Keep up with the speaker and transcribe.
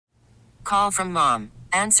Call from mom.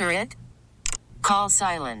 Answer it. Call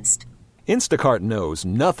silenced. Instacart knows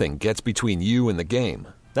nothing gets between you and the game.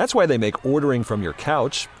 That's why they make ordering from your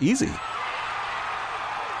couch easy.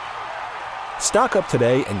 Stock up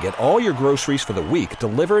today and get all your groceries for the week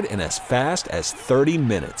delivered in as fast as 30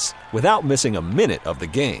 minutes without missing a minute of the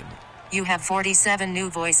game. You have 47 new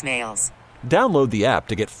voicemails. Download the app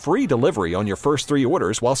to get free delivery on your first 3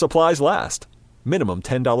 orders while supplies last. Minimum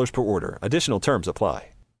 $10 per order. Additional terms apply.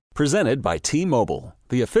 Presented by T-Mobile,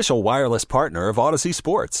 the official wireless partner of Odyssey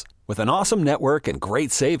Sports. With an awesome network and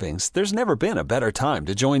great savings, there's never been a better time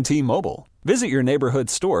to join T-Mobile. Visit your neighborhood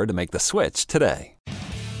store to make the switch today.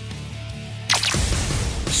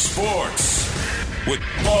 Sports with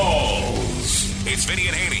balls. It's Vinny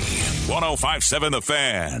and Haney. 105.7 The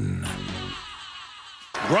Fan.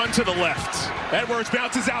 Run to the left. Edwards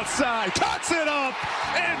bounces outside, cuts it up,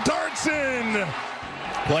 and darts in.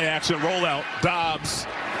 Play action rollout. Dobbs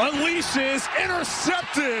unleashes,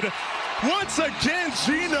 intercepted. Once again,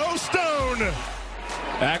 Geno Stone.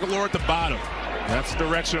 Aguilar at the bottom. That's the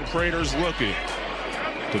direction Prater's looking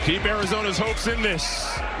to keep Arizona's hopes in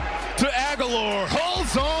this. To Aguilar,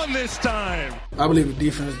 holds on this time. I believe the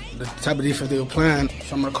defense, the type of defense they were playing,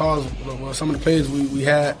 some of the calls, well, some of the plays we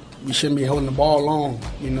had, we shouldn't be holding the ball long.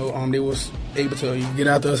 They was able to get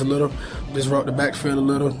after us a little, disrupt the backfield a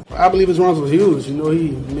little. I believe his runs was huge. He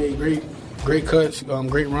made great cuts,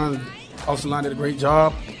 great runs. Offensive line did a great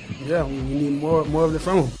job. Yeah, we need more of it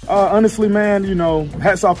from him. Honestly, man,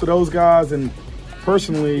 hats off to those guys. And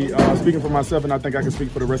personally, speaking for myself, and I think I can speak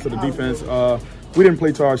for the rest of the defense, we didn't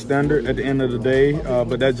play to our standard at the end of the day,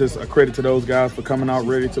 but that's just a credit to those guys for coming out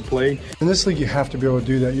ready to play. In this league, you have to be able to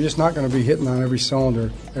do that. You're just not going to be hitting on every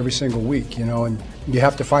cylinder every single week, and you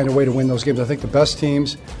have to find a way to win those games. I think the best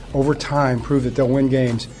teams over time prove that they'll win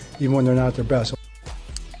games even when they're not at their best.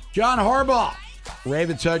 John Harbaugh,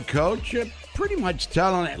 Ravens head coach, pretty much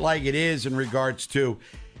telling it like it is in regards to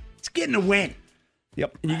it's getting a win.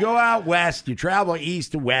 Yep. And you go out west, you travel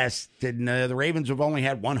east to west, and the Ravens have only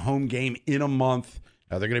had one home game in a month.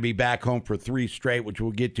 Now they're going to be back home for 3 straight, which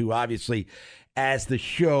we'll get to, obviously, as the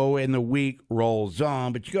show and the week rolls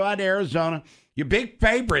on. But you go out to Arizona, your big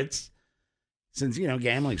favorites, since,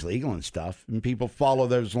 gambling's legal and stuff, and people follow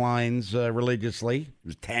those lines religiously. It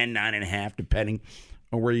was 10, 9.5, depending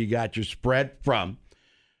on where you got your spread from.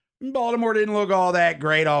 Baltimore didn't look all that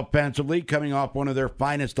great offensively, coming off one of their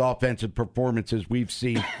finest offensive performances we've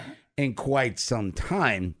seen in quite some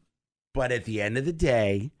time. But at the end of the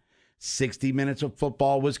day, 60 minutes of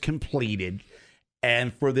football was completed.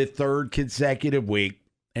 And for the 3rd consecutive week,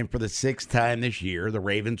 and for the 6th time this year, the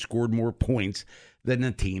Ravens scored more points than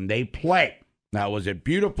the team they played. Now, was it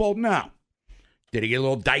beautiful? No. Did it get a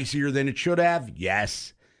little dicier than it should have?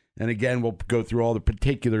 Yes. And again, we'll go through all the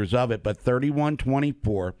particulars of it. But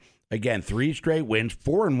 31-24, again, 3 straight wins,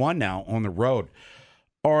 4-1 now on the road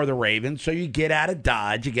are the Ravens. So you get out of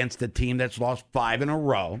Dodge against a team that's lost 5 in a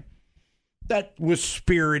row. That was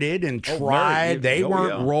spirited and tried. They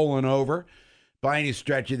weren't rolling over by any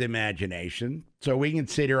stretch of the imagination. So we can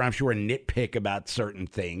sit here, I'm sure, and nitpick about certain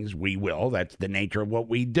things. We will. That's the nature of what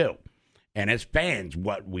we do. And as fans,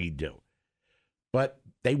 what we do. But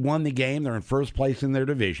they won the game. They're in first place in their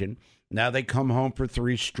division. Now they come home for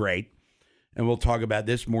 3 straight. And we'll talk about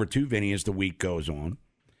this more too, Vinny, as the week goes on.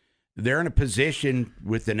 They're in a position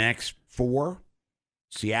with the next 4,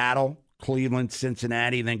 Seattle, Cleveland,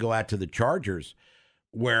 Cincinnati, then go out to the Chargers,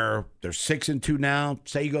 where they're 6-2 now.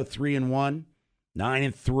 Say you go 3-1,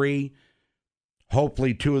 9-3.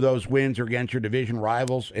 Hopefully 2 of those wins are against your division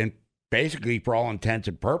rivals. And basically, for all intents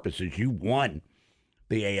and purposes, you won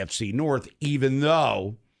the AFC North, even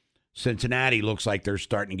though Cincinnati looks like they're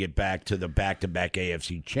starting to get back to the back-to-back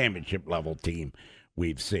AFC championship level team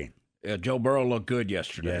we've seen. Yeah, Joe Burrow looked good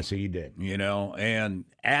yesterday. Yes, he did. And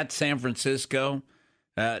at San Francisco,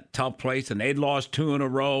 tough place, and they'd lost 2 in a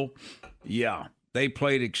row. Yeah, they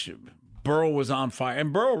played. Burrow was on fire,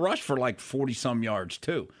 and Burrow rushed for like 40-some yards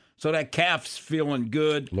too. So that calf's feeling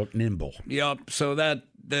good. Look nimble. Yep. So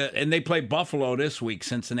and they play Buffalo this week,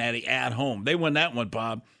 Cincinnati at home. They win that one,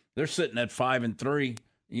 Bob. They're sitting at 5-3.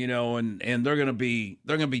 And they're gonna be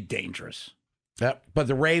dangerous. Yep. But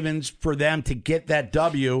the Ravens, for them to get that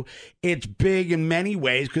W, it's big in many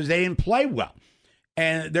ways because they didn't play well.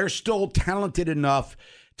 And they're still talented enough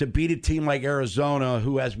to beat a team like Arizona,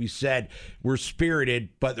 who, as we said, were spirited,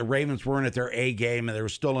 but the Ravens weren't at their A game, and there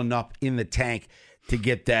was still enough in the tank to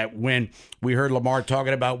get that win. We heard Lamar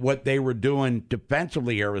talking about what they were doing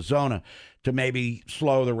defensively, Arizona, to maybe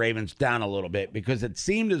slow the Ravens down a little bit, because it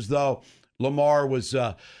seemed as though Lamar was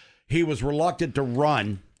he was reluctant to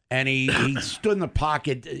run, and he stood in the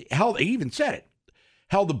pocket. He even said it.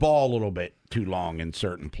 held the ball a little bit too long in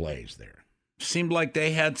certain plays there. Seemed like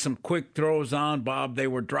they had some quick throws on, Bob. They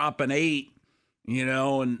were dropping 8,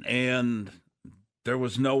 and there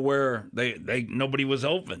was nowhere. Nobody was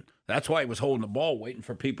open. That's why he was holding the ball, waiting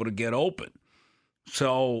for people to get open.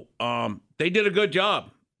 So they did a good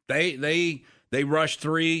job. They rushed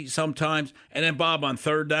 3 sometimes, and then Bob on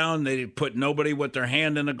third down they put nobody with their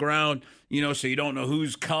hand in the ground. So you don't know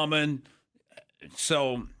who's coming.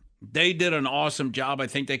 So they did an awesome job. I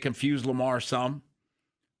think they confused Lamar some.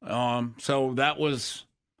 So that was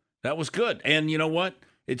good. And you know what?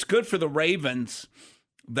 It's good for the Ravens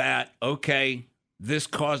that, okay, this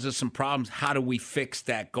causes some problems. How do we fix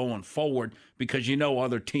that going forward? Because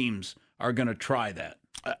other teams are going to try that.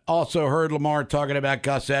 I also heard Lamar talking about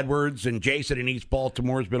Gus Edwards, and Jason in East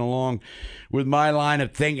Baltimore has been along with my line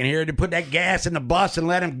of thinking here to put that gas in the bus and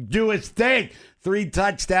let him do his thing. 3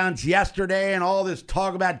 touchdowns yesterday, and all this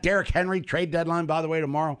talk about Derrick Henry, trade deadline, by the way,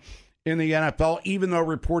 tomorrow in the NFL, even though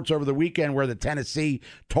reports over the weekend where the Tennessee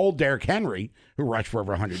told Derrick Henry, who rushed for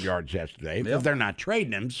over 100 yards yesterday, if they're not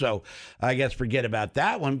trading him. So I guess forget about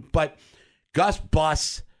that one. But Gus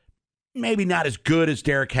Bus, maybe not as good as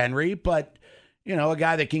Derrick Henry, but, a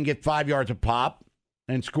guy that can get 5 yards a pop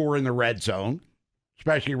and score in the red zone,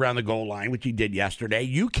 especially around the goal line, which he did yesterday.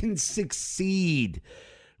 You can succeed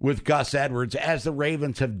with Gus Edwards, as the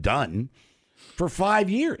Ravens have done for 5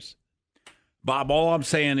 years. Bob, all I'm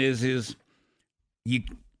saying is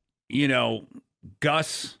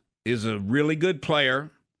Gus is a really good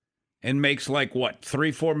player and makes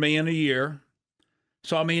 $3-4 million a year.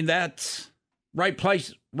 So that's right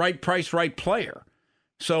place, right price, right player.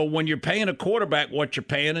 So when you're paying a quarterback what you're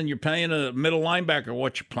paying, and you're paying a middle linebacker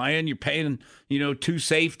what you're paying, you're paying 2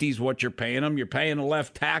 safeties what you're paying them, you're paying a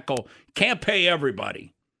left tackle. Can't pay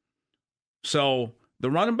everybody. So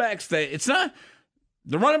the running backs, the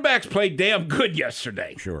running backs played damn good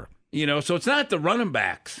yesterday. Sure. So it's not the running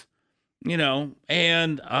backs,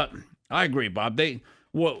 and I agree, Bob.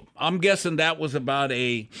 I'm guessing that was about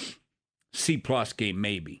a C+ game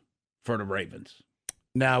maybe for the Ravens.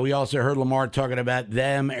 Now, we also heard Lamar talking about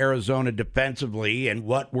them, Arizona, defensively, and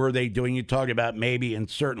what were they doing? You talked about maybe in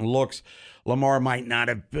certain looks, Lamar might not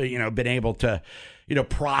have, been able to,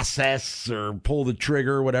 process or pull the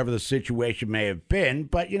trigger, whatever the situation may have been.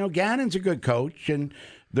 But, Gannon's a good coach, and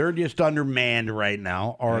they're just undermanned right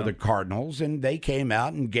now, the Cardinals, and they came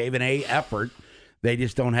out and gave an A effort. They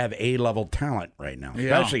just don't have A-level talent right now,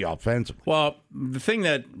 especially offensively. Well, the thing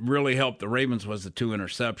that really helped the Ravens was the 2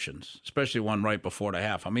 interceptions, especially one right before the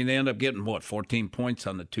half. They ended up getting, 14 points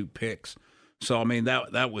on the 2 picks. So,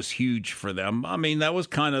 that was huge for them. That was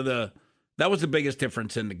kind of that was the biggest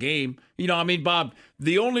difference in the game. Bob,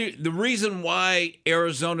 the reason why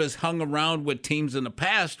Arizona's hung around with teams in the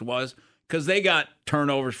past was because they got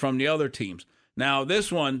turnovers from the other teams. Now,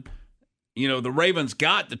 this one, the Ravens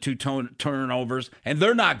got the 2 turnovers, and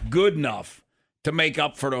they're not good enough to make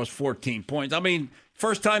up for those 14 points.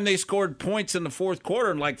 First time they scored points in the fourth quarter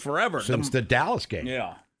in forever. Since the Dallas game.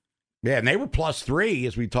 Yeah. Yeah, and they were +3,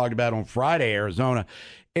 as we talked about on Friday, Arizona,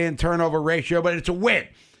 in turnover ratio, but it's a win.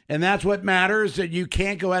 And that's what matters, that you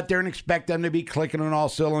can't go out there and expect them to be clicking on all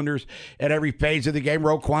cylinders at every phase of the game.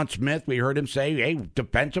 Roquan Smith, we heard him say, hey,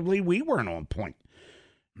 defensively, we weren't on point.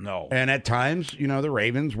 No. And at times, the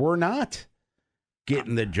Ravens were not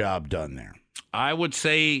getting the job done there. I would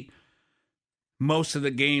say most of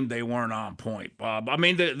the game they weren't on point, Bob.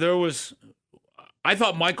 There was – I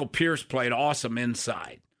thought Michael Pierce played awesome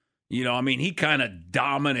inside. He kind of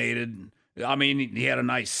dominated. He had a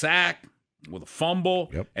nice sack with a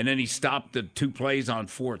fumble, and then he stopped the 2 plays on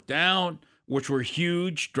 4th down, which were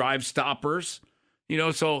huge drive stoppers.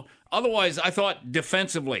 So otherwise, I thought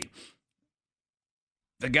defensively,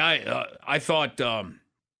 the guys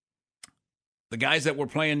that were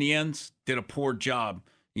playing the ends did a poor job,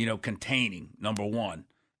 containing, number one.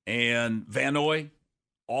 And Van Noy,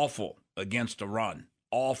 awful against the run,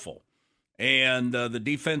 awful. And the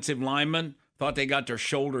defensive linemen thought they got their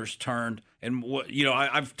shoulders turned. And,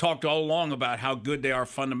 I've talked all along about how good they are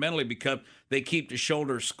fundamentally because they keep the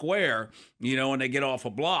shoulders square, and they get off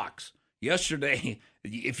of blocks. Yesterday,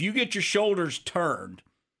 if you get your shoulders turned,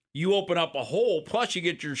 you open up a hole, plus you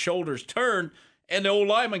get your shoulders turned, and the old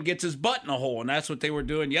lineman gets his butt in a hole. And that's what they were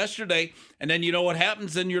doing yesterday. And then you know what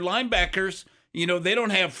happens? Then your linebackers, they don't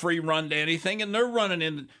have free run to anything, and they're running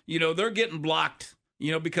in, they're getting blocked,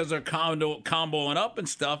 because they're comboing up and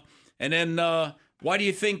stuff. And then why do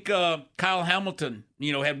you think Kyle Hamilton,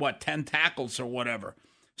 had, 10 tackles or whatever?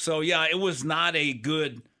 So, yeah, it was not a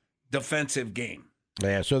good defensive game.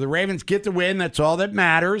 Yeah, so the Ravens get the win. That's all that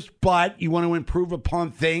matters. But you want to improve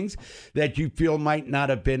upon things that you feel might not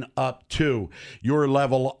have been up to your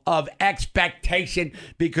level of expectation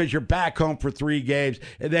because you're back home for 3 games.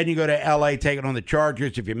 And then you go to L.A. taking on the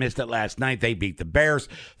Chargers. If you missed it last night, they beat the Bears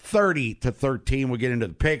 30-13. We'll get into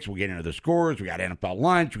the picks. We'll get into the scores. We got NFL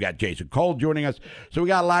lunch. We got Jason Cole joining us. So we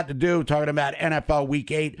got a lot to do talking about NFL Week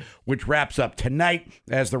 8, which wraps up tonight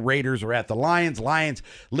as the Raiders are at the Lions. Lions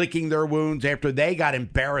licking their wounds after they got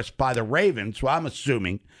embarrassed by the Ravens. So I'm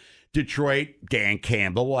assuming Detroit, Dan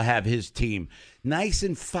Campbell, will have his team nice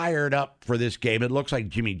and fired up for this game. It looks like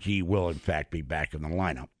Jimmy G will, in fact, be back in the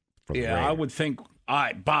lineup. Yeah, I would think. All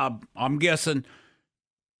right, Bob, I'm guessing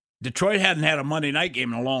Detroit hadn't had a Monday night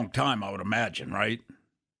game in a long time, I would imagine, right?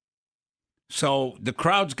 So the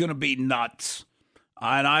crowd's going to be nuts.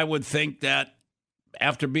 And I would think that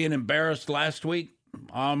after being embarrassed last week,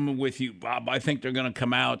 I'm with you, Bob. I think they're going to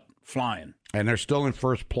come out flying. And they're still in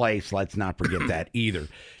first place. Let's not forget that either.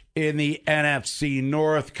 In the NFC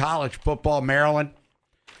North, college football, Maryland.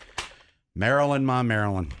 Maryland, my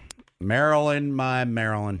Maryland. Maryland, my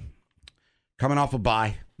Maryland. Coming off a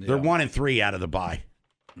bye. Yeah. They're 1-3 out of the bye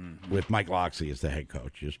with Mike Locksley as the head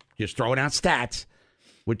coach. Just throwing out stats,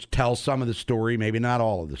 which tells some of the story, maybe not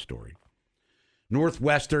all of the story.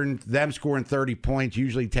 Northwestern, them scoring 30 points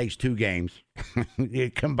usually takes 2 games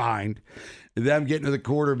combined. Them getting to the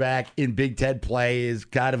quarterback in Big Ten play is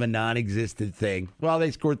kind of a non-existent thing. Well,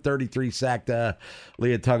 they scored 33, sacked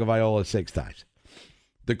Leah Tagovailoa 6 times.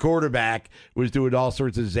 The quarterback was doing all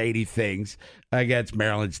sorts of zany things against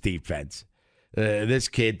Maryland's defense. This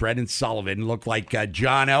kid, Brendan Sullivan, looked like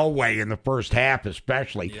John Elway in the first half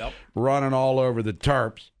especially, running all over the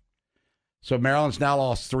Terps. So Maryland's now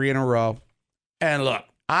lost 3 in a row. And look,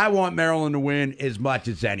 I want Maryland to win as much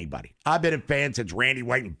as anybody. I've been a fan since Randy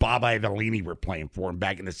White and Bob Ivellini were playing for him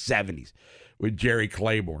back in the 70s with Jerry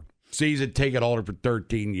Claiborne. Season ticket holder for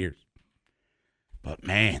 13 years. But,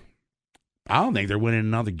 man, I don't think they're winning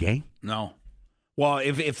another game. No. Well,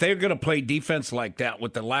 if they're going to play defense like that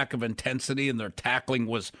with the lack of intensity and their tackling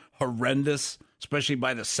was horrendous, especially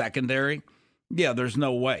by the secondary, yeah, there's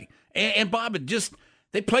no way. And Bob,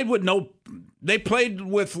 they played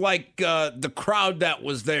with the crowd that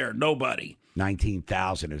was there. Nobody.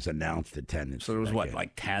 19,000 is announced attendance. So there was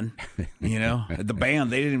like 10? You know? The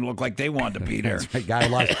band, they didn't even look like they wanted to be there. For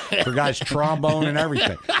guys trombone and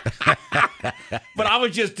everything. But I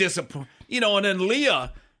was just disappointed. You know, and then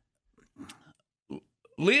Leah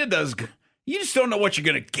does, you just don't know what you're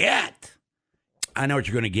going to get. I know what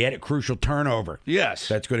you're going to get, a crucial turnover. Yes.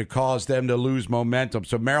 That's going to cause them to lose momentum.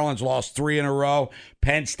 So Maryland's lost 3 in a row.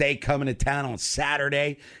 Penn State coming to town on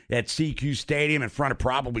Saturday at CQ Stadium in front of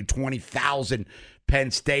probably 20,000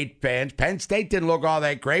 Penn State fans. Penn State didn't look all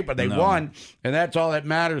that great, but they won, and that's all that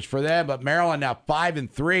matters for them. But Maryland now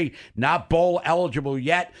 5-3, not bowl eligible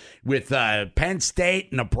yet, with Penn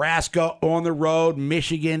State, Nebraska on the road,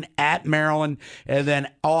 Michigan at Maryland, and then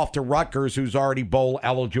off to Rutgers, who's already bowl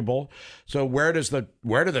eligible. So where do the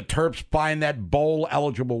Terps find that bowl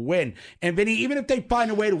eligible win? And Vinny, even if they find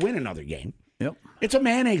a way to win another game, it's a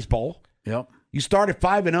mayonnaise bowl. Yep. You start at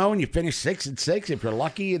 5-0 and you finish 6-6 if you're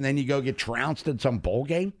lucky, and then you go get trounced in some bowl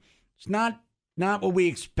game. It's not what we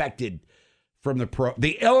expected from the pro.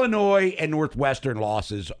 The Illinois and Northwestern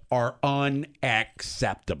losses are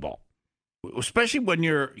unacceptable, especially when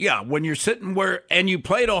you're sitting where and you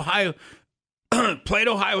played Ohio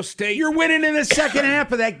State. You're winning in the second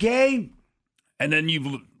half of that game, and then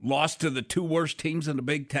you've lost to the 2 worst teams in the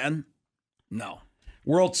Big Ten. No.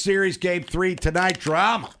 World Series Game 3 tonight,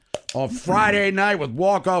 drama on Friday night with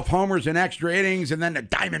walk-off homers and extra innings, and then the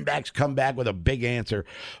Diamondbacks come back with a big answer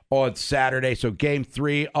on Saturday. So Game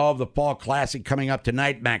 3 of the Fall Classic coming up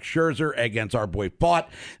tonight. Max Scherzer against our boy Fott.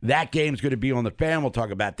 That game's going to be on the Fan. We'll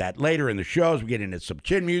talk about that later in the shows. We get into some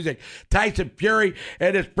chin music. Tyson Fury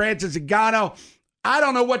and his Francis Ngannou. I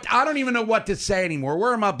don't even know what to say anymore.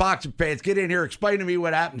 Where are my boxing fans? Get in here. Explain to me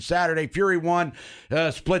what happened Saturday. Fury won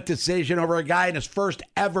split decision over a guy in his first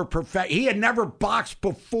ever he had never boxed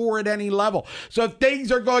before at any level. So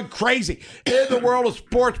things are going crazy in the world of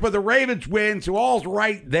sports, but the Ravens win. So all's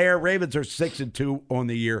right there. Ravens are 6-2 on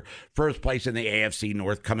the year. First place in the AFC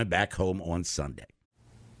North, coming back home on Sunday.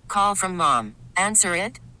 Call from mom. Answer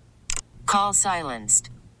it. Call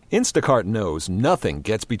silenced. Instacart knows nothing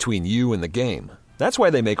gets between you and the game. That's why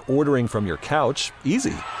they make ordering from your couch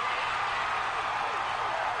easy.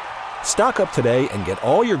 Stock up today and get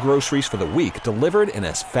all your groceries for the week delivered in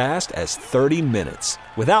as fast as 30 minutes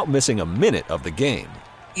without missing a minute of the game.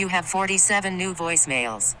 You have 47 new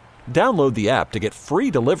voicemails. Download the app to get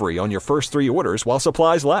free delivery on your first 3 orders while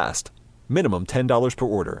supplies last. Minimum $10 per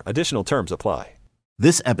order. Additional terms apply.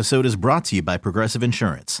 This episode is brought to you by Progressive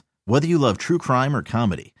Insurance. Whether you love true crime or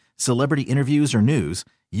comedy, celebrity interviews or news,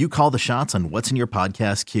 you call the shots on what's in your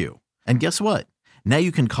podcast queue. And guess what? Now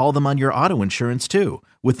you can call them on your auto insurance too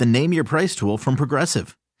with the Name Your Price tool from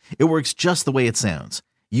Progressive. It works just the way it sounds.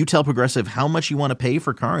 You tell Progressive how much you want to pay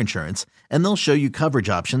for car insurance, and they'll show you coverage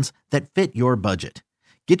options that fit your budget.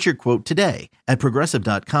 Get your quote today at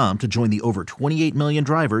Progressive.com to join the over 28 million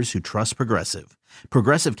drivers who trust Progressive.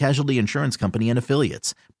 Progressive Casualty Insurance Company and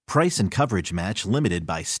Affiliates. Price and coverage match limited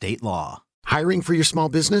by state law. Hiring for your small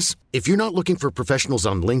business? If you're not looking for professionals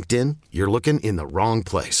on LinkedIn, you're looking in the wrong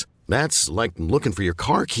place. That's like looking for your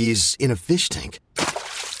car keys in a fish tank.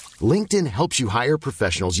 LinkedIn helps you hire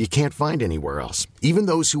professionals you can't find anywhere else, even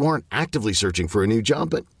those who aren't actively searching for a new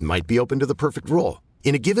job but might be open to the perfect role.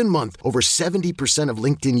 In a given month, over 70% of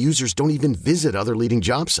LinkedIn users don't even visit other leading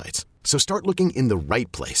job sites. So start looking in the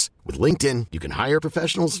right place. With LinkedIn, you can hire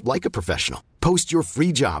professionals like a professional. Post your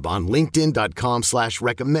free job on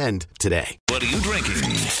linkedin.com/recommend today. What are you drinking?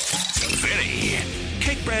 Vinny,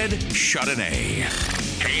 Cake Bread, Chardonnay.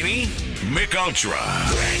 Haney, Mick Ultra.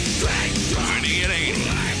 Vinny and Haney.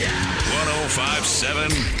 105.7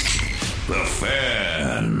 The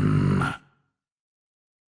Fan.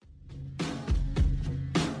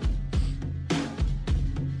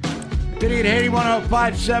 Vinny and Haney,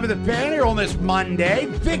 105.7 The Fan here on this Monday,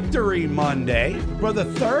 Victory Monday, for the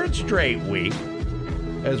third straight week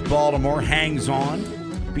as Baltimore hangs on,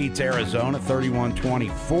 beats Arizona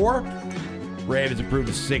 31-24. Ravens improved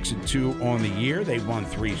to 6-2 on the year. They've won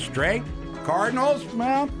 3 straight. Cardinals,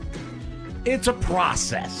 well, it's a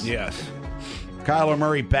process. Yes. Kyler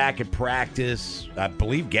Murray back at practice. I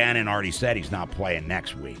believe Gannon already said he's not playing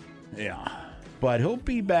next week. Yeah. But he'll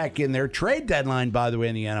be back in there. Trade deadline, by the way,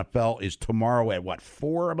 in the NFL is tomorrow at,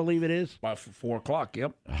 4, I believe it is? About 4 o'clock,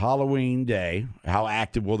 yep. Halloween day. How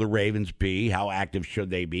active will the Ravens be? How active should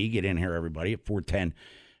they be? Get in here, everybody, at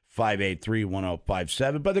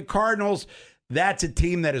 410-583-1057. But the Cardinals, that's a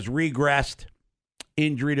team that has regressed.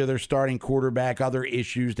 Injury to their starting quarterback, other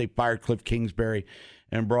issues. They fired Cliff Kingsbury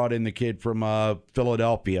and brought in the kid from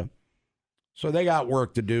Philadelphia. So they got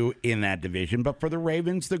work to do in that division. But for the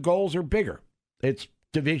Ravens, the goals are bigger. It's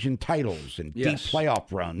division titles and deep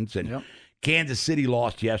playoff runs. And Kansas City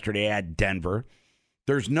lost yesterday at Denver.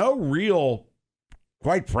 There's no real,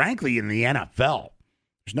 quite frankly, in the NFL,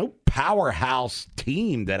 there's no powerhouse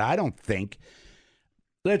team that I don't think,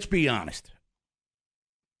 let's be honest,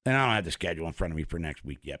 and I don't have the schedule in front of me for next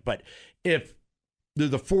week yet, but if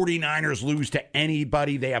the 49ers lose to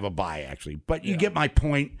anybody, they have a bye, actually. But you get my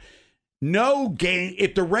point. No game.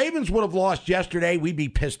 If the Ravens would have lost yesterday, we'd be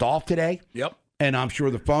pissed off today. Yep. And I'm sure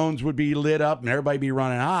the phones would be lit up and everybody be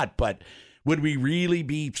running hot. But would we really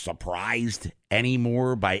be surprised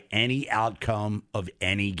anymore by any outcome of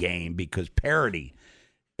any game? Because parity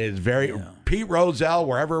is very Pete Rozelle,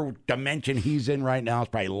 wherever dimension he's in right now, is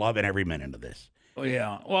probably loving every minute of this. Oh,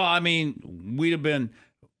 yeah. Well, I mean, we'd have been,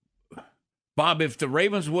 Bob, if the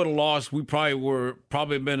Ravens would have lost, we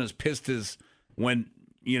probably been as pissed as when,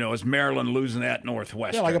 as Maryland losing at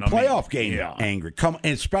Northwestern. Yeah, like a playoff game. Angry.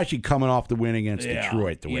 Especially coming off the win against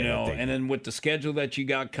Detroit. And then with the schedule that you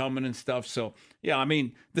got coming and stuff. So, yeah, I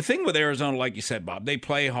mean, the thing with Arizona, like you said, Bob, they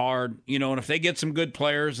play hard, and if they get some good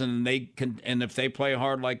players and if they play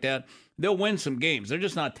hard like that, they'll win some games. They're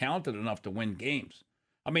just not talented enough to win games.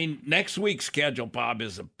 I mean, next week's schedule, Bob,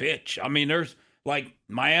 is a bitch. I mean, there's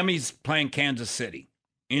Miami's playing Kansas City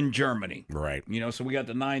in Germany. Right. So we got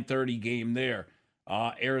the 9:30 game there.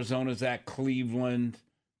 Arizona's at Cleveland.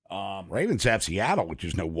 Ravens have Seattle, which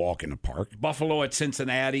is no walk in the park. Buffalo at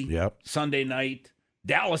Cincinnati. Yep. Sunday night.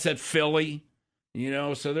 Dallas at Philly.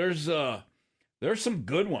 So there's some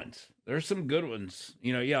good ones. There's some good ones.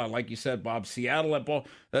 Like you said, Bob, Seattle at ball.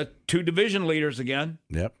 2 division leaders again.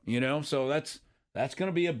 Yep. So that's going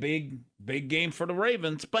to be a big game for the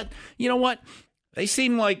Ravens. But you know what? They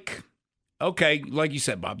seem like, okay, like you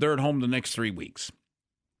said, Bob, they're at home the next 3 weeks.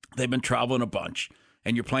 They've been traveling a bunch,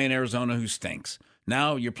 and you're playing Arizona, who stinks.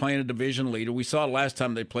 Now you're playing a division leader. We saw last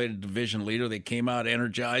time they played a division leader. They came out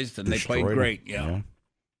energized, and they played great. Yeah.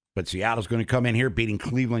 But Seattle's going to come in here beating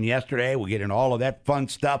Cleveland yesterday. We'll get into all of that fun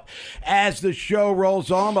stuff as the show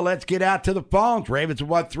rolls on. But let's get out to the phones. Ravens have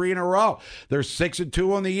won 3 in a row. They're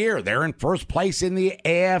 6-2 on the year. They're in first place in the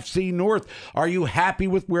AFC North. Are you happy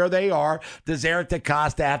with where they are? Does Eric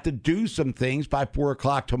DaCosta have to do some things by 4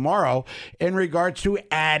 o'clock tomorrow in regards to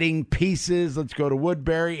adding pieces? Let's go to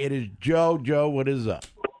Woodbury. It is Joe. Joe, what is up?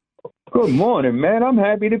 Good morning, man. I'm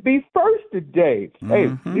happy to be first today. Hey,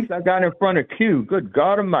 at least I got in front of Q. Good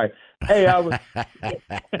God Almighty. Hey, I was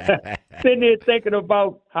sitting there thinking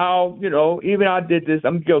about how, even I did this.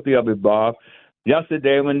 I'm guilty of it, Bob.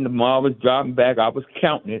 yesterday when the ball was dropping back, I was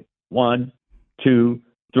counting it. 1, 2,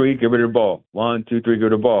 3, get rid of the ball. 1, 2, 3, get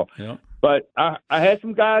rid of the ball. Yep. But I had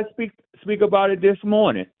some guys speak about it this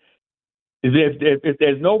morning. If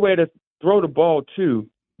there's nowhere to throw the ball to,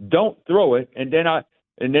 don't throw it. And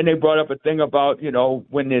then they brought up a thing about,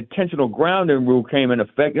 when the intentional grounding rule came in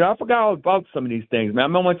effect. I forgot all about some of these things, man. I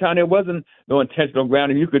remember one time there wasn't no intentional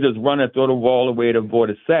grounding. You could just run and throw the ball away to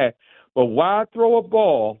avoid a sack. But why throw a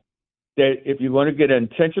ball that if you're going to get an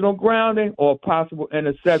intentional grounding or a possible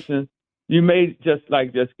interception, you may just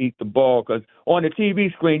eat the ball, because on the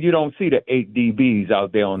TV screen you don't see the 8 DBs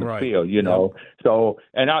out there on the field, know. So,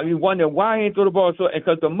 and you wonder why ain't throw the ball. So,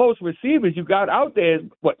 because the most receivers you got out there is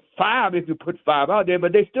 5 if you put 5 out there,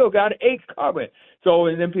 but they still got 8 covering. So,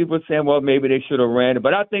 and then people are saying, well, maybe they should have ran it.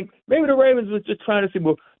 But I think maybe the Ravens was just trying to see,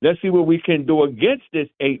 well, let's see what we can do against this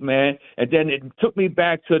 8-man. And then it took me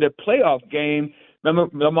back to the playoff game.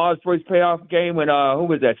 Remember Lamar's first playoff game when who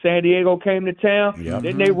was that? San Diego came to town. Yep.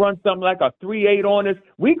 Didn't they run something like a 3-8 on us?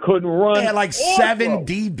 We couldn't run. They had like 7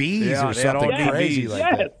 DBs or something crazy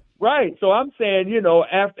like that. Right. So I'm saying,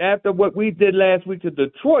 after what we did last week to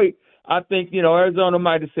Detroit, I think, Arizona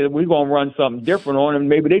might have said we're going to run something different on them.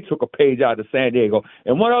 Maybe they took a page out of San Diego.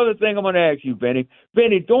 And one other thing I'm going to ask you, Vinny.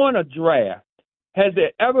 Vinny, during a draft, has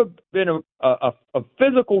there ever been a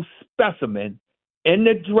physical specimen in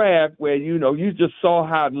the draft where, you just saw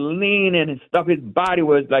how lean and stuff his body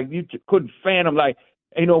was, like you couldn't fathom, like,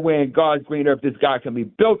 ain't no way in God's green earth this guy can be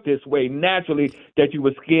built this way naturally, that you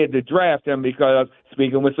were scared to draft him? Because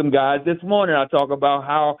speaking with some guys this morning, I talk about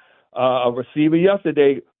how a receiver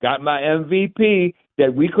yesterday got my MVP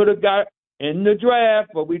that we could have got in the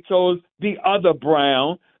draft, but we chose the other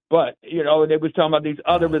Brown. But, they was talking about these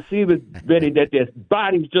other receivers, Vinny, that their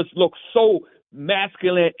bodies just look so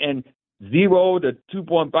masculine and 0 to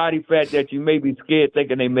 2-point body fat that you may be scared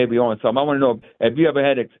thinking they may be on something. I want to know, have you ever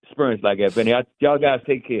had an experience like that, Vinny? Y'all guys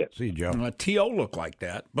take care. See you, Joe. T.O. looked like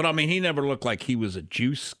that. But, he never looked like he was a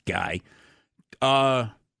juice guy.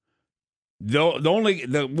 One of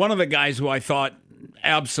the guys who I thought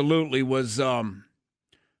absolutely was,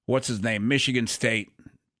 what's his name, Michigan State,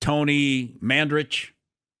 Tony Mandrich.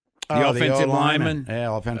 The offensive lineman.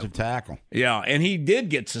 Yeah, offensive tackle. Yeah, and he did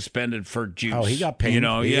get suspended for juice. Oh, he got paid.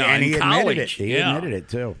 And he college. Admitted it. He admitted it,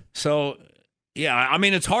 too. So, yeah,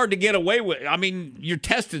 it's hard to get away with. You're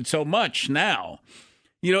tested so much now.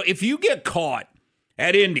 If you get caught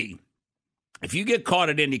at Indy, because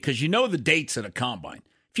the dates at a combine,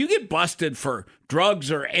 if you get busted for drugs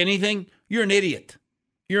or anything, you're an idiot.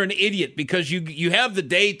 You're an idiot because you have the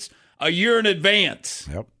dates a year in advance.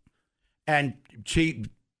 Yep. And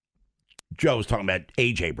Joe was talking about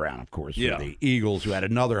A.J. Brown, of course, for the Eagles, who had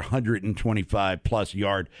another 125-plus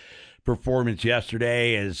yard performance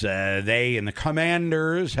yesterday as they and the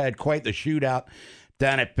Commanders had quite the shootout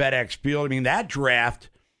down at FedEx Field. That draft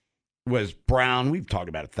was Brown. We've talked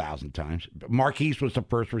about it 1,000 times. Marquise was the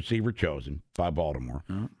first receiver chosen by Baltimore.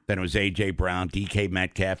 Mm-hmm. Then it was A.J. Brown, D.K.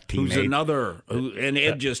 Metcalf, teammate. Who's another, and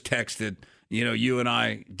Ed just texted, you and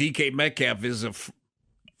I, D.K. Metcalf is a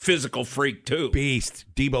physical freak, too. Beast.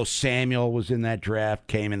 Deebo Samuel was in that draft,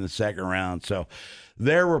 came in the second round. So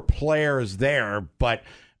there were players there, but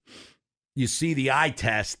you see the eye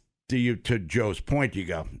test, to Joe's point, you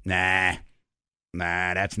go, nah,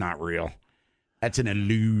 that's not real. That's an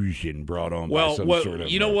illusion brought on by some sort of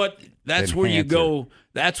you know what? That's where you go.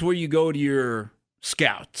 That's where you go to your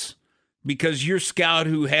scouts, because your scout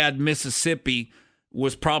who had Mississippi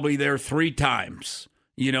was probably there 3 times.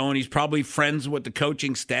 And he's probably friends with the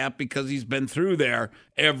coaching staff because he's been through there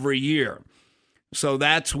every year. So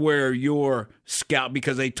that's where your scout,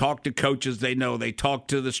 because they talk to coaches they know, they talk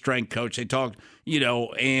to the strength coach, they talk,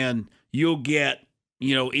 and you'll get,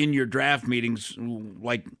 in your draft meetings,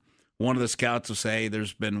 like one of the scouts will say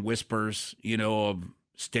there's been whispers, of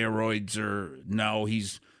steroids, or no, he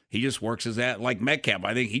just works as that, like Metcalf.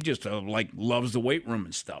 I think he just loves the weight room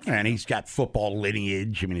and stuff. And he's got football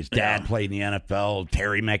lineage. His dad played in the NFL.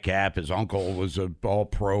 Terry Metcalf, his uncle, was a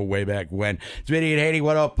all-pro way back when. It's Vinny and Haney,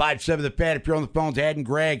 105.7 The Fan. If you're on the phones, Ed and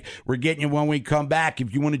Greg, we're getting you when we come back.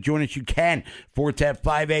 If you want to join us, you can.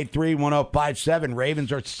 410-583-1057.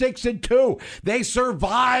 Ravens are 6-2. They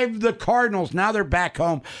survived the Cardinals. Now they're back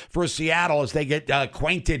home for Seattle as they get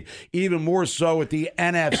acquainted even more so with the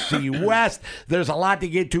NFC West. There's a lot to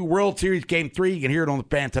get to. World Series Game 3. You can hear it on the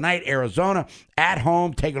Fan tonight. Arizona at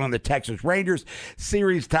home taking on the Texas Rangers.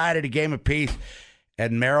 Series tied at a game apiece.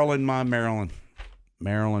 And Maryland.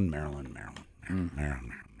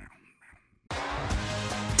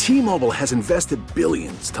 T-Mobile has invested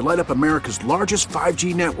billions to light up America's largest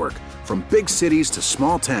 5G network, from big cities to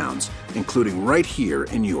small towns, including right here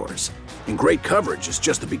in yours. And great coverage is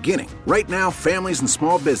just the beginning. Right now, families and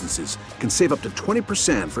small businesses can save up to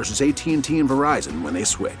 20% versus AT&T and Verizon when they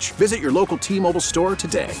switch. Visit your local T-Mobile store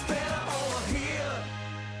today.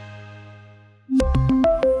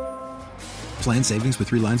 Plan savings with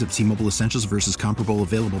 3 lines of T-Mobile Essentials versus comparable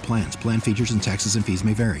available plans. Plan features and taxes and fees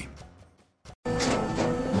may vary.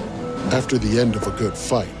 After the end of a good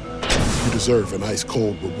fight, you deserve an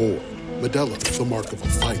ice-cold reward. Modelo is the mark of a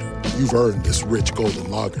fighter. You've earned this rich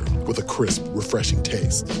golden lager with a crisp, refreshing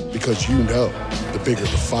taste. Because you know, the bigger the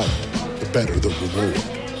fight, the better the reward.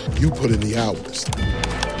 You put in the hours,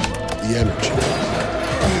 the energy,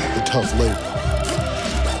 the tough labor.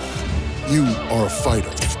 You are a fighter,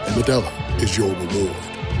 and Modelo is your reward.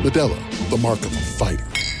 Modelo, the mark of a fighter.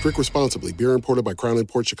 Drink responsibly. Beer imported by Crown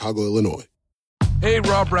Imports, Chicago, Illinois. Hey,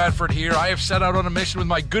 Rob Bradford here. I have set out on a mission with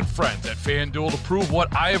my good friends at FanDuel to prove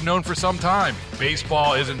what I have known for some time.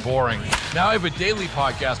 Baseball isn't boring. Now I have a daily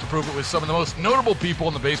podcast to prove it with some of the most notable people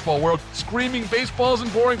in the baseball world, screaming baseball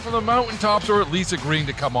isn't boring from the mountaintops, or at least agreeing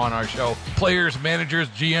to come on our show. Players, managers,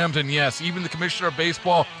 GMs, and yes, even the commissioner of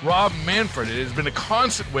baseball, Rob Manfred. It has been a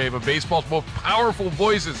constant wave of baseball's most powerful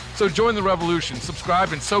voices. So join the revolution.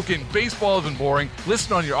 Subscribe and soak in Baseball Isn't Boring.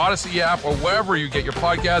 Listen on your Odyssey app or wherever you get your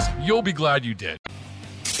podcasts. You'll be glad you did.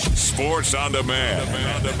 Sports on demand.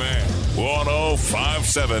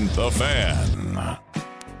 1057 The Fan.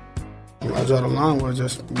 I draw the line was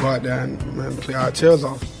just go out there and play our tails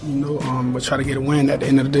off, but try to get a win at the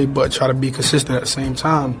end of the day, but try to be consistent at the same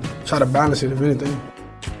time. Try to balance it, if anything.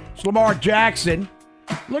 It's Lamar Jackson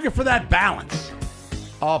looking for that balance.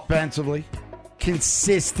 Offensively,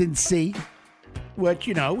 consistency, which,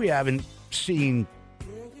 we haven't seen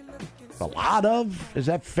a lot of. Is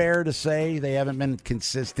that fair to say? They haven't been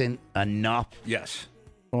consistent enough. Yes.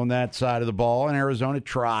 On that side of the ball. And Arizona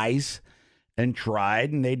tries and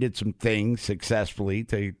tried, and they did some things successfully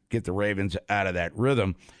to get the Ravens out of that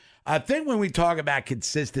rhythm. I think when we talk about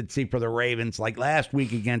consistency for the Ravens, like last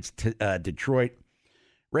week against Detroit,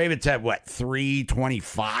 Ravens had,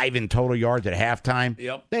 325 in total yards at halftime?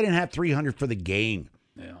 Yep. They didn't have 300 for the game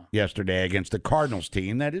yesterday against the Cardinals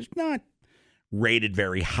team that is not rated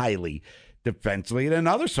very highly defensively. And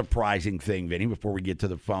another surprising thing, Vinny, before we get to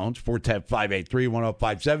the phones,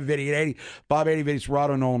 410-583-1057, Vinny at 80, Bob 80, Vinny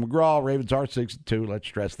Serrato, Nolan McGraw. Ravens are 6-2. Let's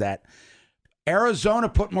stress that. Arizona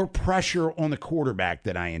put more pressure on the quarterback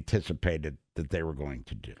than I anticipated that they were going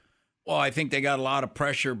to do. Well, I think they got a lot of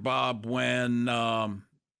pressure, Bob, when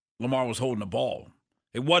Lamar was holding the ball.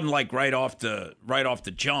 It wasn't like right off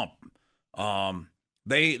the jump.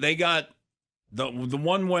 They got the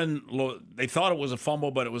one when they thought it was a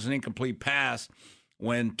fumble, but it was an incomplete pass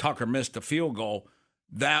when Tucker missed the field goal.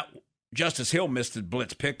 That Justice Hill missed the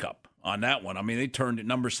blitz pickup on that one. I mean, they turned it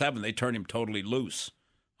number 7. They turned him totally loose.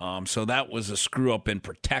 So that was a screw up in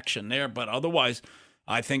protection there. But otherwise,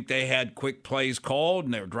 I think they had quick plays called,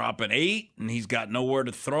 and they were dropping 8, and he's got nowhere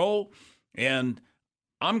to throw. And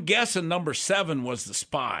I'm guessing number 7 was the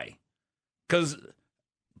spy. Because,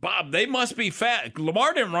 Bob, they must be fat.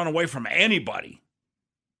 Lamar didn't run away from anybody,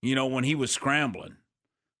 when he was scrambling.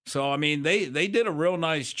 So, I mean, they did a real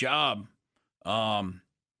nice job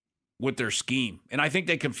with their scheme. And I think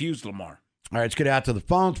they confused Lamar. All right, let's get out to the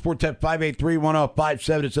phones.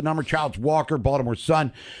 410-583-1057. It's the number. Charles Walker, Baltimore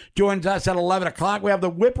Sun, joins us at 11 o'clock. We have the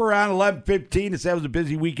whip around 11:15. To say it was a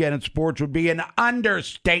busy weekend in sports would be an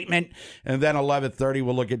understatement. And then 11:30,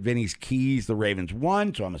 we'll look at Vinny's keys. The Ravens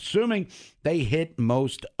won, so I'm assuming they hit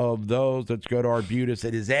most of those. Let's go to Arbutus.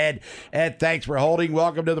 It is Ed. Ed, thanks for holding.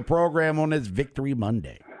 Welcome to the program on this Victory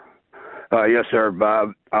Monday. Yes, sir,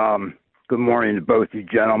 Bob. Good morning to both you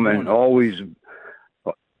gentlemen.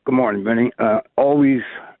 Good morning, Vinny. Always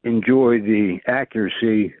enjoy the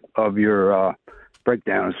accuracy of your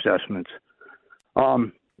breakdown assessments.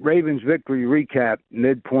 Ravens victory recap,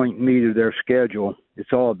 midpoint meat of their schedule.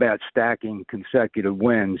 It's all about stacking consecutive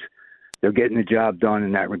wins. They're getting the job done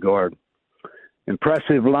in that regard.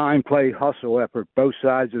 Impressive line play hustle effort, both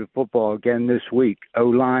sides of the football again this week.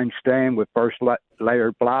 O-line staying with first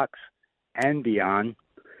layer blocks and beyond.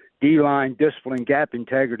 D-line discipline, gap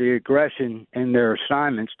integrity, aggression in their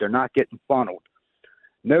assignments. They're not getting funneled.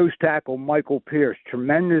 Nose tackle Michael Pierce,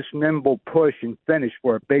 tremendous nimble push and finish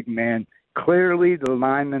for a big man. Clearly the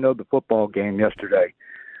lineman of the football game yesterday.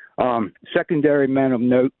 Secondary men of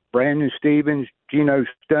note, Brandon Stevens, Geno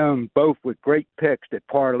Stone, both with great picks that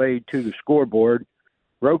parlayed to the scoreboard.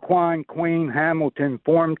 Roquan, Queen, Hamilton,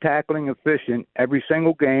 form tackling efficient every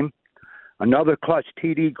single game. Another clutch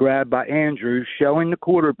TD grab by Andrews, showing the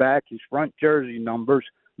quarterback his front jersey numbers.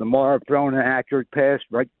 Lamar throwing an accurate pass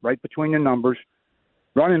right between the numbers.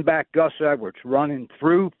 Running back Gus Edwards running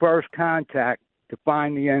through first contact to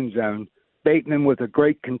find the end zone. Bateman with a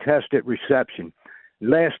great contested reception.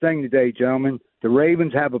 Last thing today, gentlemen, the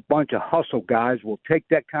Ravens have a bunch of hustle guys. We'll take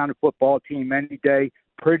that kind of football team any day.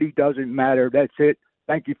 Pretty doesn't matter. That's it.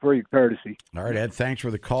 Thank you for your courtesy. All right, Ed, thanks for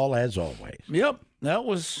the call as always. Yep, that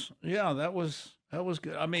was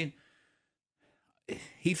good. I mean,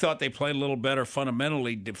 he thought they played a little better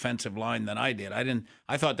fundamentally defensive line than I did.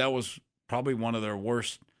 I thought that was probably one of their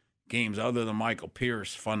worst games other than Michael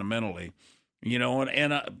Pierce fundamentally. You know,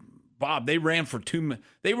 and Bob, they ran for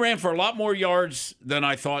a lot more yards than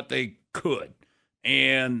I thought they could.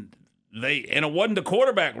 And it wasn't the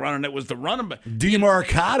quarterback running, it was the running back.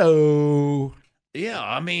 DeMarcado. Yeah,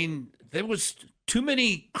 I mean, there was too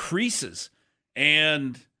many creases,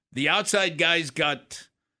 and the outside guys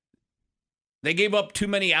they gave up too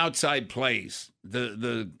many outside plays.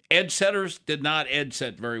 The edge setters did not edge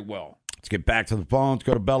set very well. Let's get back to the phone. Let's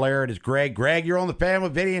go to Bel Air. It is Greg. Greg, you're on the fan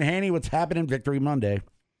with Vinny and Haney. What's happening Victory Monday?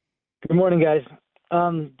 Good morning, guys.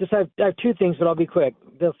 I have two things, but I'll be quick.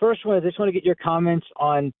 The first one is I just want to get your comments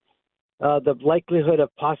on the likelihood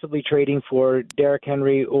of possibly trading for Derrick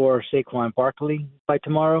Henry or Saquon Barkley by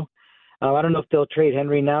tomorrow. I don't know if they'll trade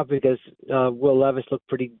Henry now because Will Levis looked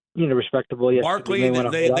pretty, respectable yesterday.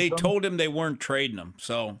 Barkley, they told him they weren't trading him,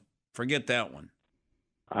 so forget that one.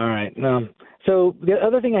 All right. So the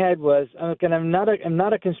other thing I had was, and I'm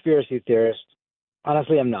not a conspiracy theorist.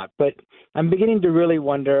 Honestly, I'm not. But I'm beginning to really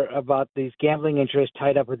wonder about these gambling interests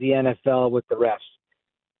tied up with the NFL with the refs.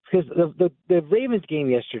 Because the Ravens game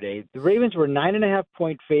yesterday, the Ravens were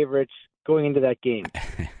 9.5-point favorites going into that game.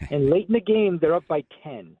 And late in the game, they're up by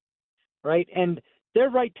 10, right? And their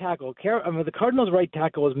right tackle, the Cardinals' right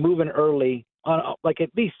tackle was moving early on like at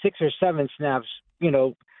least 6 or 7 snaps, late in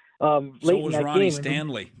that game. So was Ronnie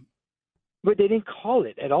Stanley. But they didn't call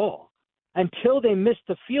it at all until they missed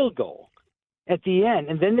the field goal at the end.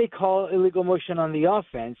 And then they call illegal motion on the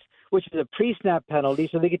offense, which is a pre-snap penalty,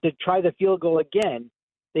 so they get to try the field goal again.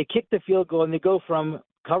 They kick the field goal, and they go from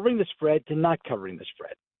covering the spread to not covering the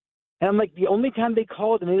spread. And I'm like, the only time they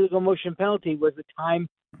called an illegal motion penalty was the time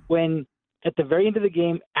when, at the very end of the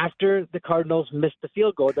game, after the Cardinals missed the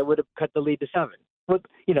field goal, that would have cut the lead to 7. But,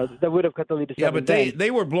 that would have cut the lead to 7. Yeah, but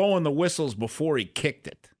they were blowing the whistles before he kicked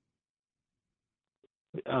it.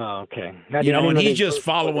 Oh, okay. And he's just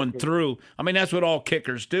following through. I mean, that's what all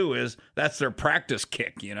kickers do. That's their practice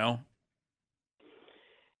kick.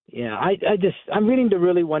 Yeah, I'm beginning to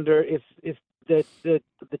really wonder if the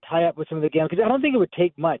tie up with some of the games, because I don't think it would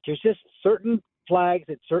take much. There's just certain flags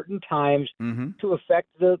at certain times to affect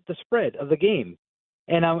the spread of the game,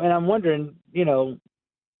 and I'm wondering,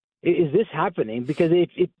 is this happening? Because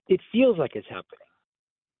it feels like it's happening.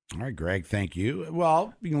 All right, Greg, thank you.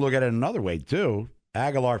 Well, you can look at it another way too.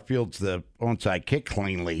 Aguilar fields the onside kick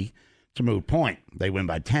cleanly. It's a moot point. They win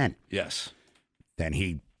by 10. Yes. Then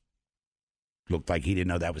he looked like he didn't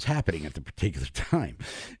know that was happening at the particular time.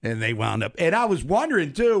 And they wound up. And I was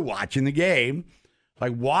wondering, too, watching the game,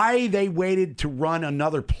 like why they waited to run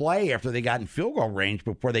another play after they got in field goal range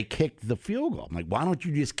before they kicked the field goal. I'm like, why don't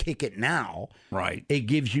you just kick it now? Right. It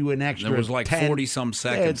gives you an extra 10. There was like 40-some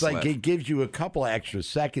seconds it's like left. It gives you a couple of extra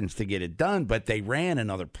seconds to get it done, but they ran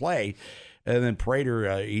another play. And then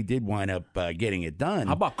Prater, he did wind up getting it done.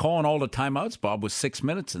 How about calling all the timeouts, Bob, with 6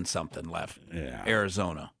 minutes and something left? Yeah.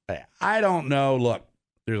 Arizona. I don't know. Look,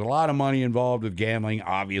 there's a lot of money involved with gambling,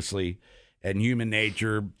 obviously, and human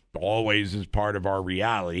nature always is part of our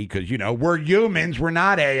reality because, we're humans. We're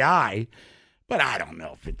not AI. But I don't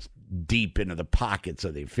know if it's deep into the pockets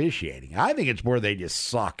of the officiating. I think it's where they just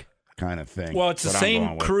suck. Kind of thing. Well, it's the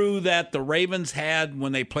same crew that the Ravens had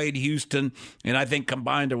when they played Houston, and I think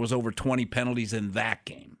combined there was over 20 penalties in that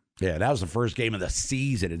game. Yeah, that was the first game of the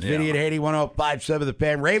season. It's Vinny and Haney, 105.7 The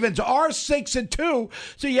Fan. Ravens are 6-2,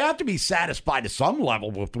 so you have to be satisfied to some level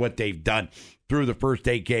with what they've done through the first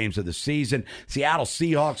 8 games of the season. Seattle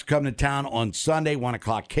Seahawks come to town on Sunday, 1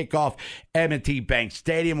 o'clock kickoff, M&T Bank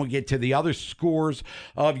Stadium. We'll get to the other scores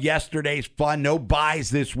of yesterday's fun. No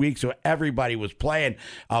byes this week, so everybody was playing.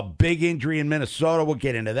 A big injury in Minnesota. We'll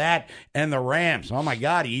get into that. And the Rams. Oh, my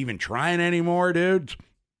God, are you even trying anymore, dudes?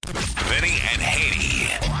 Vinny and Haney.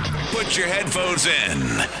 Put your headphones in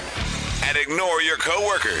and ignore your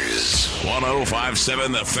coworkers.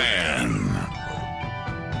 105.7 The Fan.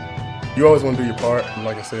 You always want to do your part. And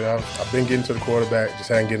like I said, I've been getting to the quarterback, just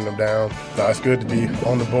hadn't getting them down. So it's good to be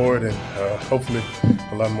on the board and hopefully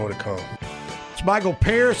a lot more to come. It's Michael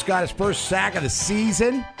Pierce, got his first sack of the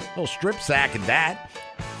season. A little strip sack at that.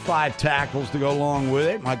 5 tackles to go along with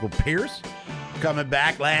it. Michael Pierce coming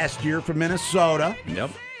back last year from Minnesota. Yep.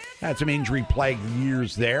 Had some injury-plagued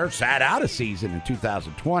years there. Sat out a season in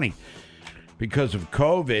 2020. because of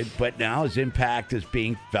COVID, but now his impact is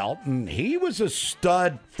being felt. And he was a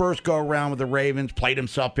stud first go-around with the Ravens, played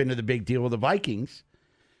himself into the big deal with the Vikings.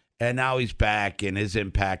 And now he's back, and his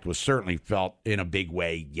impact was certainly felt in a big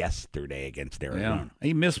way yesterday against Arizona. Yeah.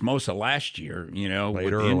 He missed most of last year, with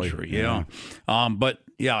the early. injury. Yeah. But,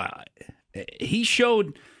 he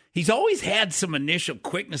showed – he's always had some initial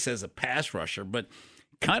quickness as a pass rusher, but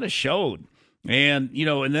kind of showed. And,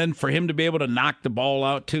 and then for him to be able to knock the ball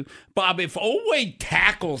out, too. Bob, if Oweh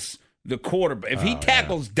tackles the quarterback, if he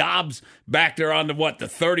tackles Dobbs back there on the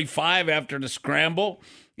 35 after the scramble,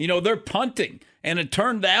 they're punting. And it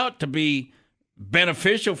turned out to be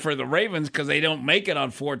beneficial for the Ravens because they don't make it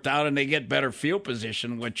on fourth down and they get better field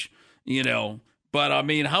position, which, But,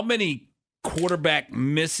 how many quarterback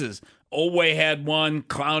misses? Oweh had one.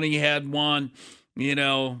 Clowney had one.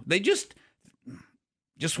 They just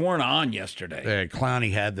weren't on yesterday.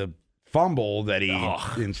 Clowney had the fumble that he,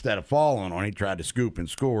 instead of falling on, he tried to scoop and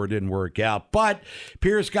score. It didn't work out. But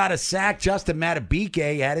Pierce got a sack. Justin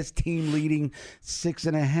Matabike had his team leading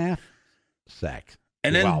 6.5 sacks.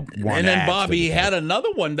 And then Bobby had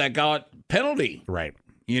another one that got penalty. Right.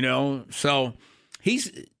 So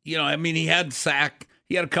he's, he had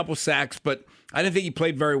he had a couple sacks, but I didn't think he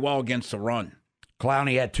played very well against the run.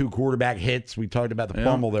 Clowney had 2 quarterback hits. We talked about the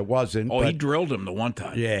fumble that wasn't. He drilled him the one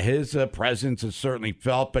time. Yeah, his presence is certainly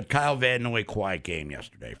felt, but Kyle Van Noy, quiet game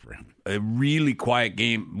yesterday for him. A really quiet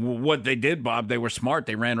game. What they did, Bob, they were smart.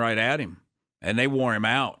 They ran right at him, and they wore him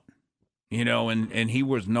out, and he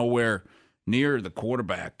was nowhere near the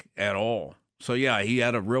quarterback at all. So, yeah, he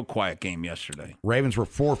had a real quiet game yesterday. Ravens were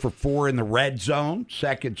 4 for 4 in the red zone.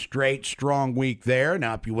 Second straight strong week there.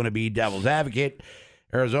 Now, if you want to be devil's advocate,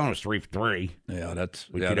 Arizona was 3 for 3. Yeah,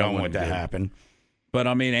 you don't want that to happen. But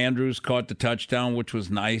Andrews caught the touchdown, which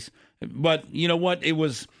was nice. But you know what? It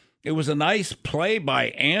was a nice play by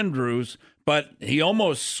Andrews, but he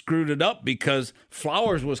almost screwed it up because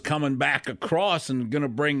Flowers was coming back across and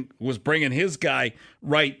was bringing his guy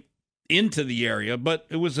right into the area. But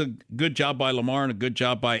it was a good job by Lamar and a good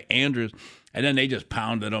job by Andrews, and then they just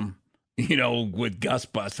pounded him, with Gus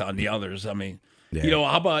Bus on the others. How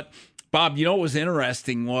about? Bob, what was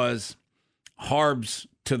interesting was Harbs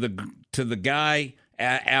to the guy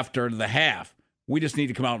after the half. We just need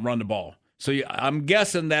to come out and run the ball. So I'm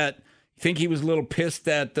guessing that you think he was a little pissed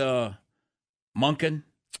at Monken.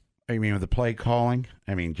 You mean with the play calling?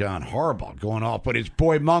 John Harbaugh going off with his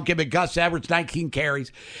boy Monken, but Gus averaged 19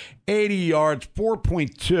 carries, 80 yards,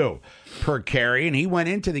 4.2 per carry, and he went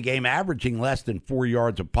into the game averaging less than 4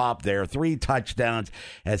 yards a pop there. 3 touchdowns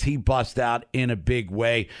as he bust out in a big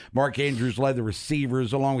way. Mark Andrews led the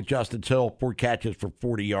receivers along with Justin Hill, 4 catches for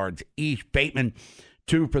 40 yards each. Bateman,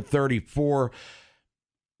 2 for 34.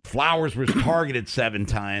 Flowers was targeted 7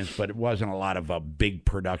 times, but it wasn't a lot of a big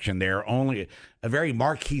production there. Only a very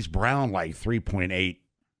Marquise Brown-like 3.8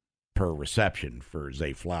 per reception for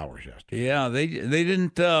Zay Flowers yesterday. Yeah, they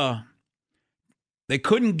didn't they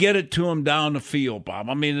couldn't get it to him down the field, Bob.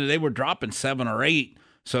 They were dropping 7 or 8,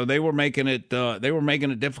 so they were making it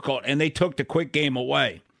difficult, and they took the quick game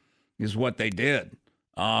away, is what they did.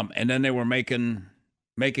 And then they were making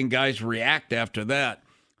guys react after that.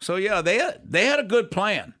 So, yeah, they had a good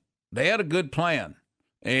plan.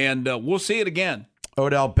 And we'll see it again.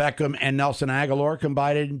 Odell Beckham and Nelson Aguilar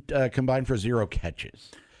combined for 0 catches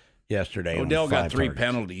yesterday. Odell got 3 targets.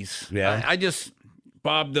 penalties. Yeah. I just,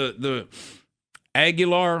 Bob, the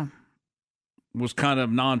Aguilar was kind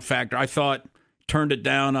of non-factor. I thought turned it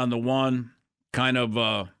down on the one, kind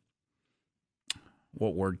of,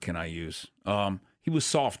 what word can I use? He was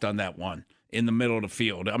soft on that one in the middle of the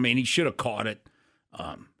field. He should have caught it.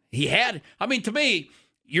 He had, to me,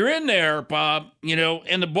 you're in there, Bob,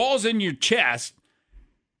 and the ball's in your chest.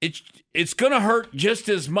 It's going to hurt just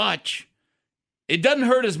as much. It doesn't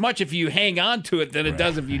hurt as much if you hang on to it than it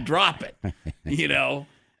does if you drop it,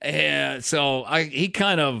 And so he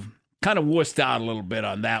kind of wussed out a little bit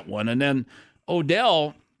on that one. And then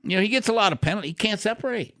Odell, he gets a lot of penalty. He can't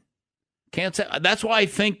separate. That's why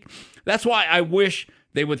I wish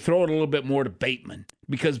they would throw it a little bit more to Bateman,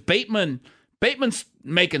 because Bateman's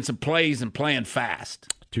making some plays and playing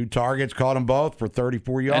fast. 2 targets, caught them both for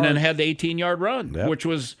 34 yards. And then had the 18-yard run, which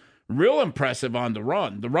was real impressive on the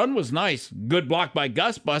run. The run was nice. Good block by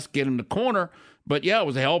Gus Bus, get him the corner. But, yeah, it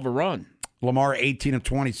was a hell of a run. Lamar, 18 of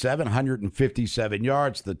 27, 157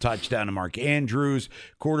 yards. The touchdown to Mark Andrews.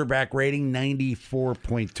 Quarterback rating,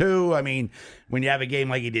 94.2. When you have a game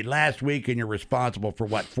like you did last week and you're responsible for,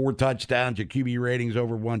 4 touchdowns, your QB rating's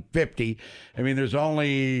over 150. There's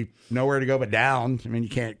only nowhere to go but down. You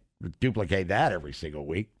can't duplicate that every single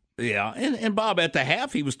week. Yeah, and Bob, at the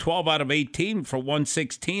half, he was 12 out of 18 for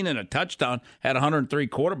 116 and a touchdown, had 103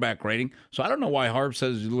 quarterback rating. So I don't know why Harb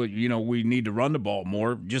says, we need to run the ball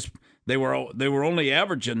more. Just they were only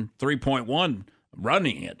averaging 3.1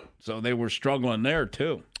 running it, so they were struggling there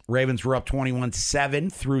too. Ravens were up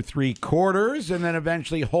 21-7 through three quarters and then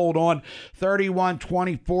eventually hold on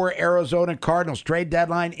 31-24 Arizona Cardinals. Trade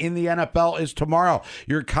deadline in the NFL is tomorrow.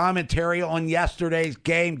 Your commentary on yesterday's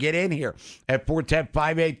game, get in here at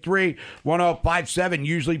 410-583-1057.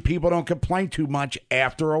 Usually people don't complain too much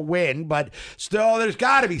after a win, but still there's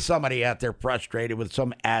got to be somebody out there frustrated with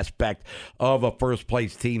some aspect of a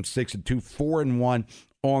first-place team, 6-2, 4-1.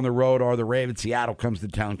 On the road are the Ravens. Seattle comes to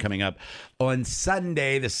town coming up on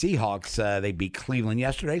Sunday. The Seahawks, they beat Cleveland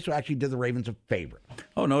yesterday, so actually did the Ravens a favor.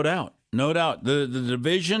 Oh, no doubt. No doubt. The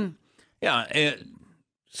division,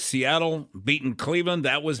 Seattle beating Cleveland,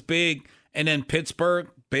 that was big. And then Pittsburgh,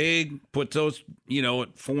 big, put those, at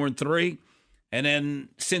 4-3. And then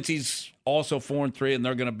Cincy's also 4-3, and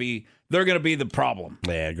they're going to be the problem.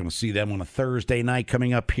 Yeah, you're going to see them on a Thursday night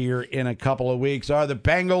coming up here in a couple of weeks. Are the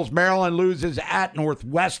Bengals? Maryland loses at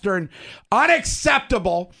Northwestern.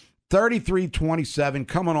 Unacceptable. 33-27,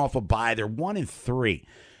 coming off a bye. They're 1-3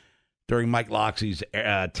 during Mike Locksley's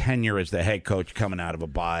tenure as the head coach coming out of a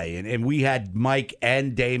bye. And we had Mike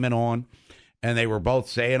and Damon on, and they were both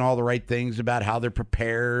saying all the right things about how they're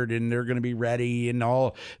prepared and they're going to be ready and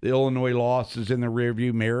all the Illinois losses in the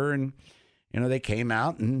rearview mirror. And they came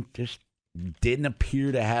out and just didn't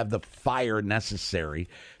appear to have the fire necessary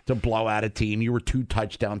to blow out a team you were 2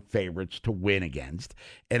 touchdown favorites to win against,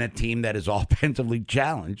 and a team that is offensively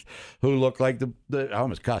challenged, who look like I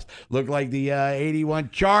almost cussed, look like the 81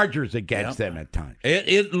 Chargers against them at times.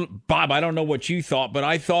 Bob, I don't know what you thought, but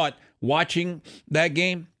I thought watching that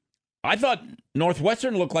game, I thought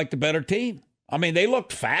Northwestern looked like the better team. I mean, they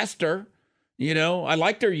looked faster. I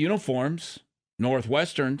like their uniforms,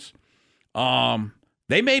 Northwestern's.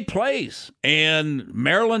 They made plays, and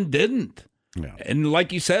Maryland didn't. Yeah. And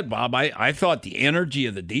like you said, Bob, I thought the energy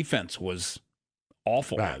of the defense was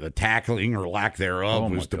awful. The tackling or lack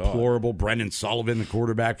thereof was deplorable. Brendan Sullivan, the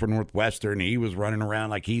quarterback for Northwestern, he was running around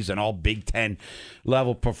like he's an all Big Ten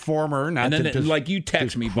level performer. And then, like you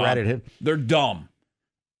text me, Bob, they're dumb.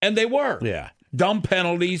 And they were. Yeah. Dumb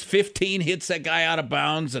penalties, 15 hits that guy out of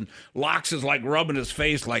bounds, and Locks is like rubbing his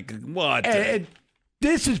face like, what? And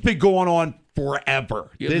this has been going on forever.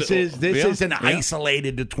 This isn't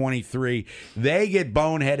isolated to 23. They get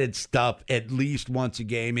boneheaded stuff at least once a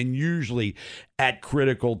game, and usually at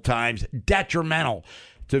critical times, detrimental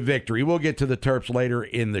to victory. We'll get to the Terps later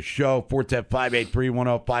in the show.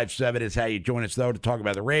 410-583-1057 is how you join us, though, to talk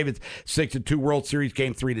about the Ravens. 6-2 World Series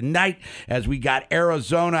Game 3 tonight as we got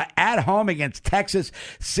Arizona at home against Texas.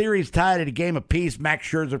 Series tied at a game apiece. Max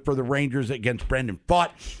Scherzer for the Rangers against Brendan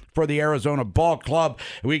Pfaadt for the Arizona Ball Club.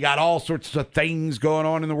 We got all sorts of things going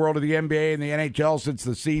on in the world of the NBA and the NHL since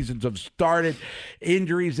the seasons have started.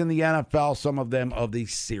 Injuries in the NFL, some of them of the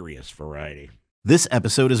serious variety. This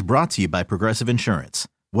episode is brought to you by Progressive Insurance.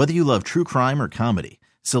 Whether you love true crime or comedy,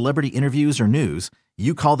 celebrity interviews or news,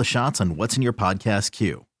 you call the shots on what's in your podcast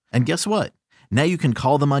queue. And guess what? Now you can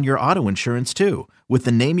call them on your auto insurance too with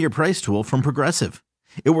the Name Your Price tool from Progressive.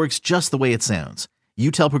 It works just the way it sounds. You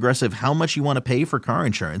tell Progressive how much you want to pay for car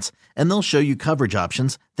insurance, and they'll show you coverage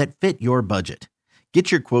options that fit your budget.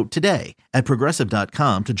 Get your quote today at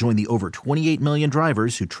Progressive.com to join the over 28 million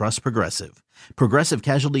drivers who trust Progressive. Progressive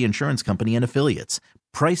Casualty Insurance Company and Affiliates.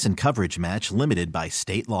 Price and coverage match limited by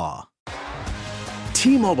state law.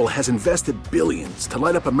 T-Mobile has invested billions to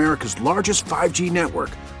light up America's largest 5G network,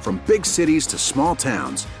 from big cities to small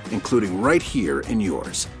towns, including right here in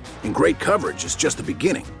yours. And great coverage is just the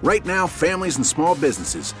beginning. Right now, families and small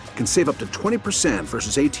businesses can save up to 20%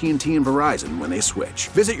 versus AT&T and Verizon when they switch.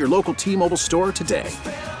 Visit your local T-Mobile store today.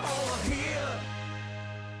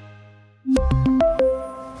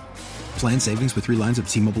 Plan savings with 3 lines of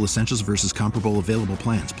T-Mobile Essentials versus comparable available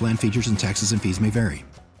plans. Plan features and taxes and fees may vary.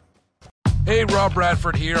 Hey, Rob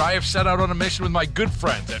Bradford here. I have set out on a mission with my good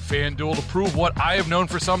friends at FanDuel to prove what I have known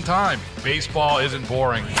for some time. Baseball isn't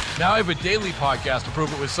boring. Now I have a daily podcast to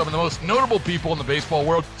prove it with some of the most notable people in the baseball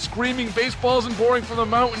world, screaming baseball isn't boring from the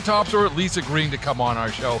mountaintops, or at least agreeing to come on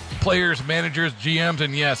our show. Players, managers, GMs,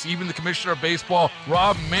 and yes, even the commissioner of baseball,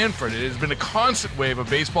 Rob Manfred. It has been a constant wave of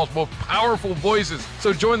baseball's most powerful voices.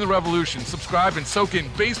 So join the revolution. Subscribe and soak in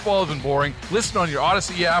Baseball Isn't Boring. Listen on your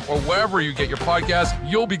Odyssey app or wherever you get your podcasts.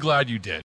 You'll be glad you did.